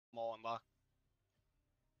unlocked.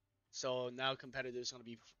 So now competitive gonna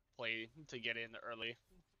be played to get in early.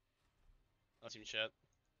 Not even shit.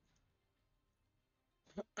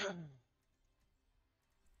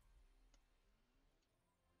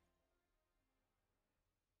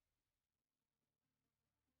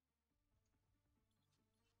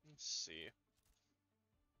 Let's see.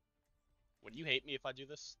 Would you hate me if I do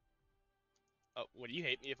this? Oh, would you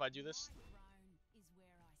hate me if I do this?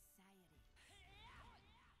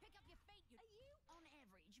 Pick up your feet. Are you, on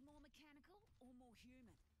average, more mechanical or more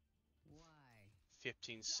human? Why?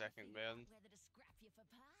 15-second, man. Whether to scrap you for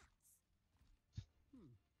parts.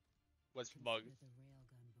 What's bug? Consider the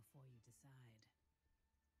railgun before you decide.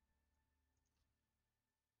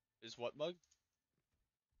 Is what bug?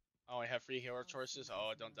 Oh, I have free hero choices?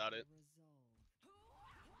 Oh, I don't doubt it.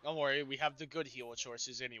 Don't worry, we have the good hero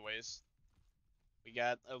choices anyways. We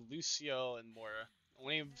got a Lucio and Mora.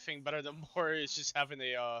 Only thing better than Mora is just having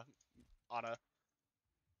a Ana.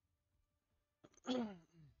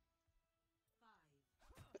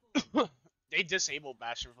 They disabled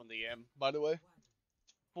Bastion from the game, by the way.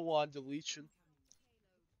 Full on deletion.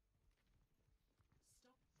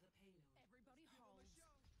 Everybody holds.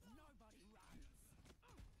 Nobody runs.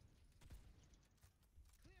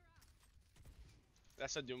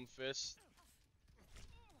 That's a Doomfist.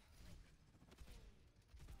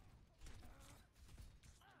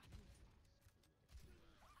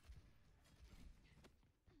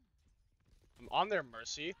 I'm on their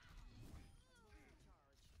mercy.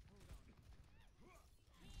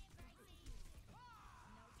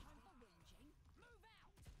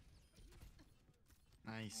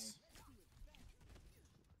 Nice.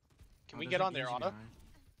 Can we get on their Ana?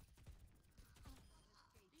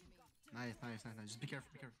 Nice. Just be careful,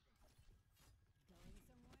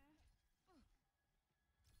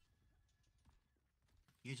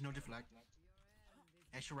 Gauge no deflect.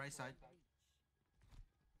 Extra right side.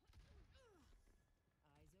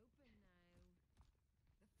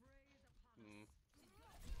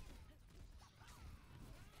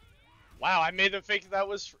 Wow, I made them think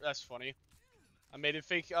that's funny. I made it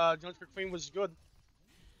think Junker Queen was good.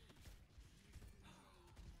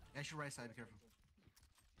 Extra right side, be careful.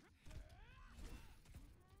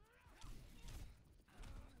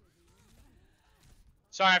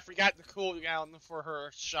 Sorry, I forgot the cooldown for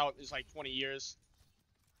her shout is like 20 years.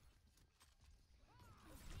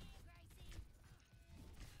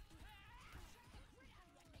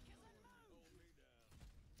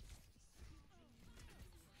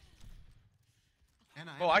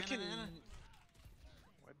 Oh, I can.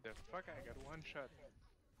 What the fuck? I got one shot.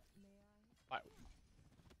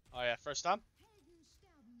 Oh yeah, first time.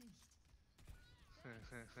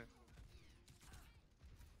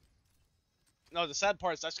 No, the sad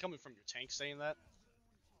part is that's coming from your tank saying that.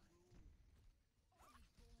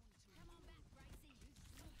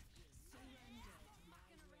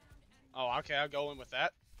 Oh, okay, I'll go in with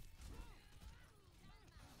that.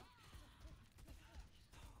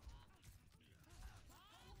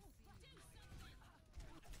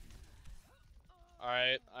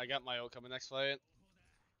 Alright, I got my ult coming next fight.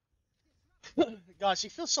 God, she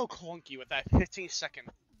feels so clunky with that 15-second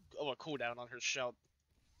cooldown on her shout.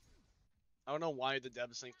 I don't know why the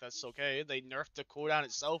devs think that's okay. They nerfed the cooldown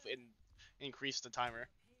itself and increased the timer.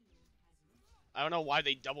 I don't know why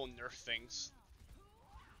they double nerf things.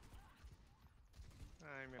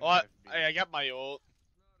 Oh, I got my ult.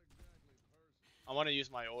 I want to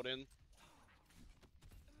use my ult in.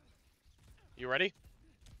 You ready?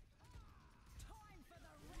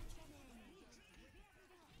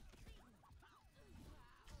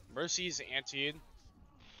 Mercy's antied.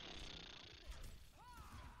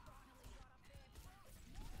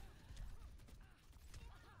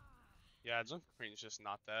 Yeah, Junker Queen's just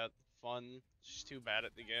not that fun. She's too bad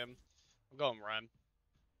at the game. I'm going Rhyme.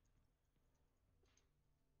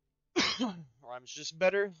 Rhyme's just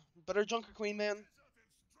better. Better Junker Queen, man.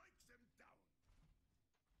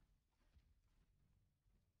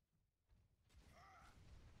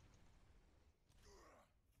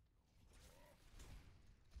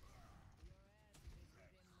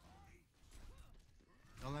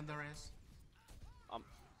 Don't let the rest.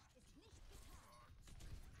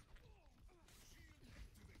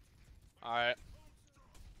 Alright.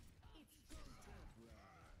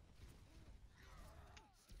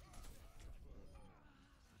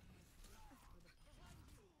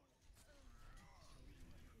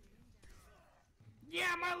 Yeah,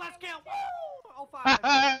 my last kill! Woo! Oh, 5.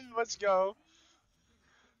 Let's go.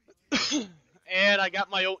 And I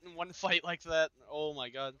got my ult in one fight like that. Oh my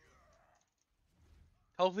god.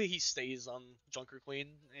 Hopefully he stays on Junker Queen.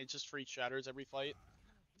 It just free shatters every fight.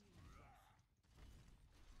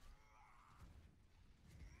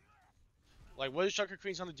 Like, what is Junker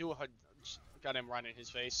Queen's gonna do with her? Got him right in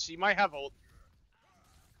his face. He might have ult.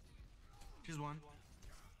 She's one.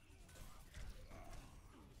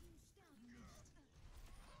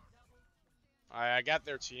 Alright, I got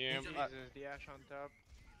their team. Jesus, the Ash on top.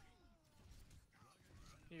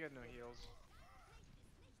 You got no heals.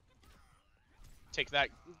 Take that,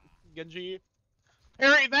 Genji.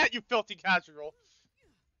 Parry that, you filthy casual.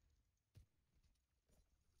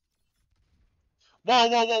 Whoa,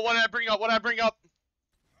 whoa, whoa, what did I bring up? What did I bring up?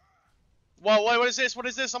 Whoa, what is this? What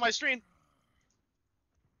is this on my screen?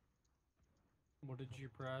 What did you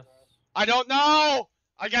press? I don't know!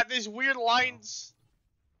 I got these weird lines.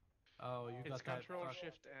 Oh, you got It's that. Control fuck-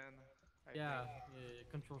 Shift N. I Yeah, think.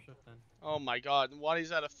 yeah, Control Shift then. Oh my god, why is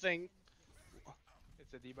that a thing?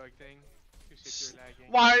 It's a debug thing. To see if you're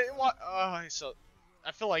lagging. Why? What? So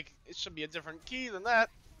I feel like it should be a different key than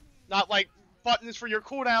that. Not like buttons for your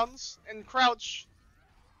cooldowns and crouch.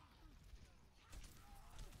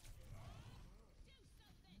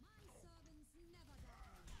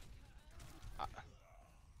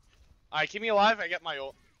 Alright, keep me alive. I get my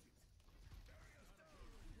ult.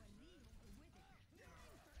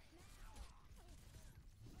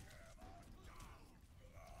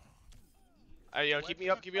 Yo, keep me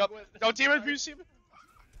up, keep me up. Don't demon abuse him.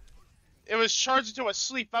 It was charged into a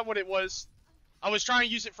sleep, that's what it was. I was trying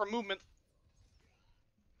to use it for movement.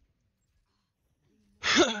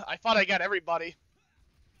 I thought I got everybody.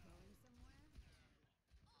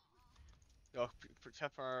 Yo,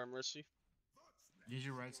 protect our mercy. Use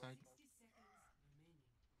your right side.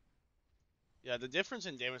 Yeah, the difference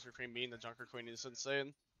in damage between me and the Junker Queen is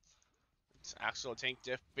insane. It's actual tank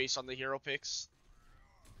diff based on the hero picks.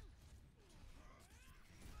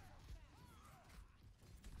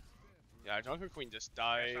 Yeah, Junker Queen just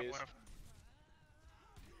dies. Ash on left.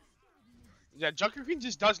 Yeah, Junker Queen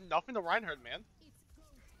just does nothing to Reinhardt, man.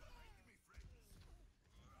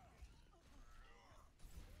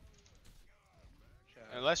 Chat.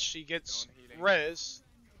 Unless she gets Going healing. res.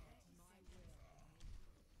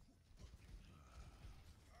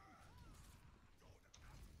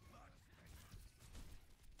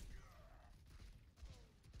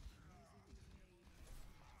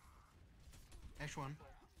 Ash one.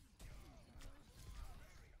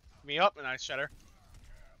 Me up and I shut her.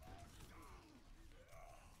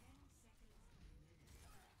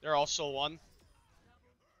 They're also one.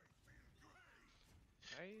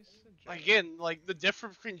 Nice. Again, like the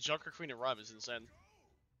difference between Junker Queen and Rum is insane.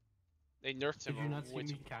 They nerfed him. Did you not see way me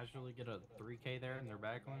too- casually get a 3K there in their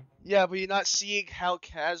back line? Yeah, but you're not seeing how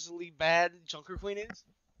casually bad Junker Queen is?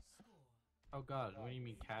 Oh god, what do you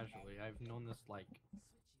mean casually? I've known this like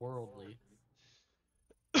worldly.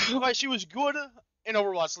 Like she was good in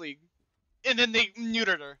Overwatch League, and then they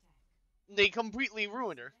neutered her. They completely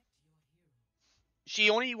ruined her. She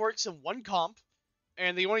only works in one comp,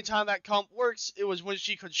 and the only time that comp works, it was when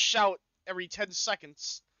she could shout every 10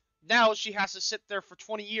 seconds. Now she has to sit there for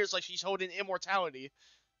 20 years like she's holding immortality.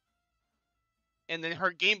 And then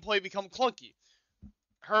her gameplay become clunky.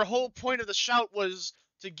 Her whole point of the shout was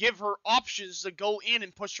to give her options to go in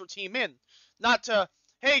and push her team in. Not to,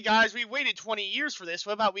 hey guys, we waited 20 years for this,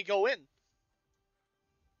 what about we go in?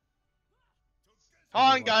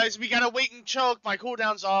 Hold on guys, we gotta wait and choke, my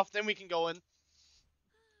cooldown's off, then we can go in.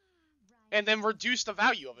 And then reduce the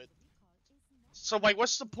value of it. So like,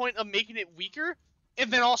 what's the point of making it weaker, and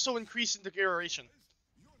then also increasing the duration?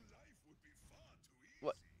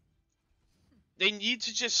 What? They need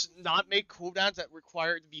to just not make cooldowns that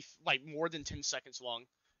require it to be like more than 10 seconds long.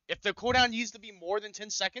 If the cooldown needs to be more than 10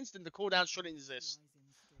 seconds, then the cooldown shouldn't exist.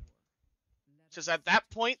 Because at that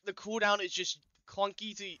point, the cooldown is just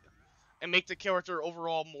clunky to, and make the character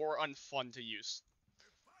overall more unfun to use.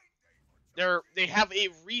 They have a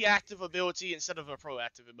reactive ability instead of a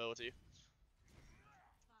proactive ability.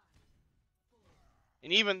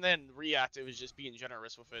 And even then, reactive is just being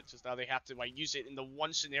generous with it. Just now they have to like use it in the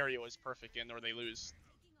one scenario is perfect in, or they lose.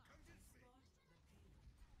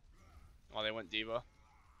 Oh, they went D.Va.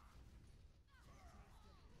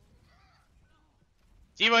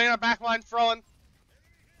 D.Va in our backline throwing.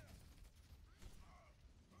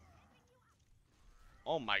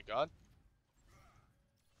 Oh my god.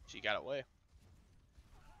 She got away.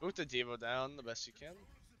 Boot the D.Va down the best you can.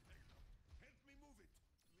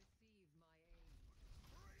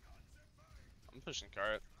 I'm pushing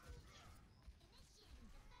cart.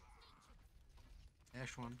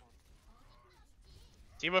 Ash one.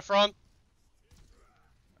 D.Va front.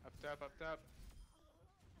 Up top, up top.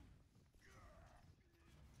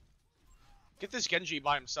 Get this Genji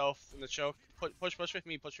by himself in the choke. Push with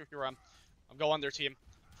me, push with your I'm going their team.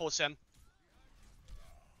 Full send.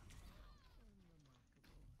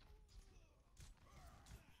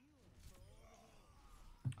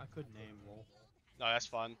 could name lol. No, that's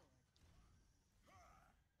fun.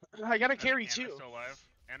 I gotta carry Anna's too. still alive.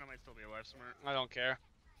 Anna might still be alive somewhere. I don't care.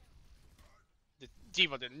 The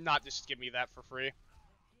Diva did not just give me that for free.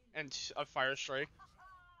 And a fire strike.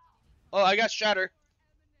 Oh, I got shatter.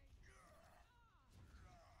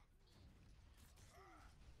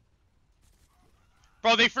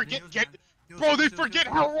 Bro, they forget Heals, get. man. Heals, Bro, they heals, heals, forget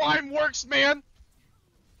heals. how rhyme works, man.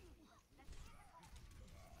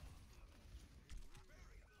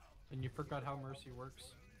 And you forgot how Mercy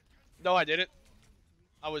works. No, I didn't.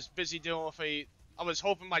 I was busy dealing with a. I was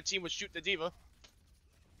hoping my team would shoot the Diva.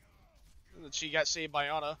 And then she got saved by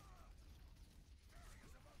Ana.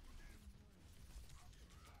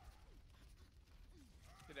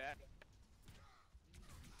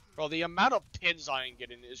 Bro, the amount of pins I am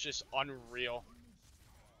getting is just unreal.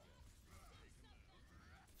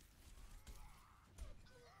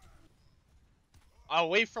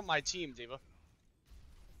 Away from my team, Diva.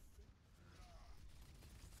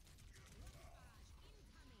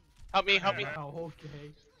 Help me, help me. Oh,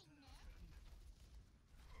 okay.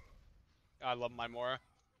 I love my Mora.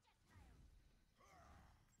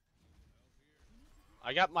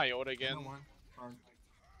 I got my ult again. Anna one. Hard.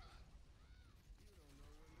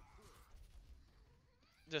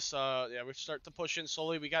 Just, yeah, we start to push in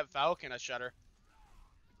slowly. We got Valk and I shatter.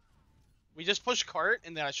 We just push cart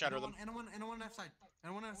and then I shatter them. Anna one left side.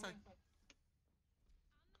 Anna one left side.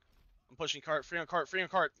 I'm pushing cart, free on cart, free on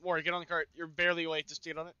cart. Mora, get on the cart. You're barely away. Just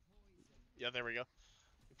get on it. Yeah, there we go.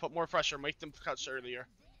 Put more pressure. Make them cuts earlier.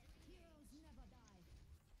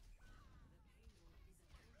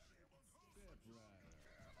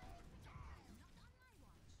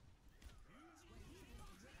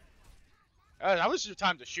 That was your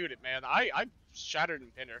time to shoot it, man. I shattered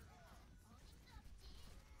and pinned her.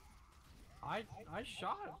 I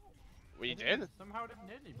shot. We I did? somehow didn't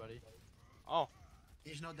hit anybody. Oh.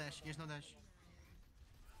 He's no dash. He's no dash.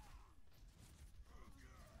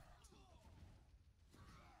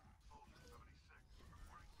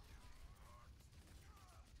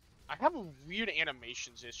 I have a weird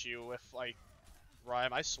animations issue with, like,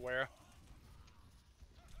 Rhyme, I swear.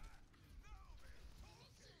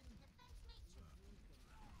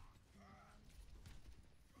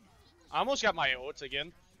 I almost got my ult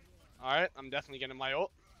again. Alright, I'm definitely getting my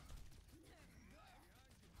ult.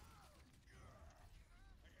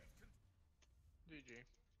 GG.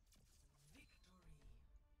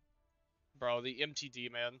 Bro, the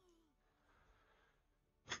MTD, man.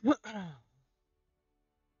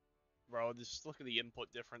 Bro, just look at the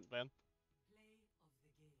input difference, man.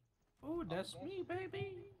 Oh, that's me,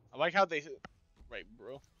 baby. I like how they... Right,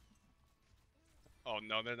 bro. Oh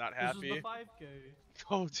no, they're not happy. This is the 5K.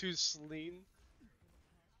 Go to Sleen.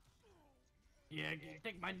 Yeah,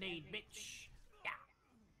 take my nade, bitch.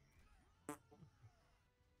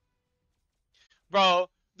 Bro,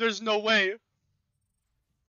 there's no way.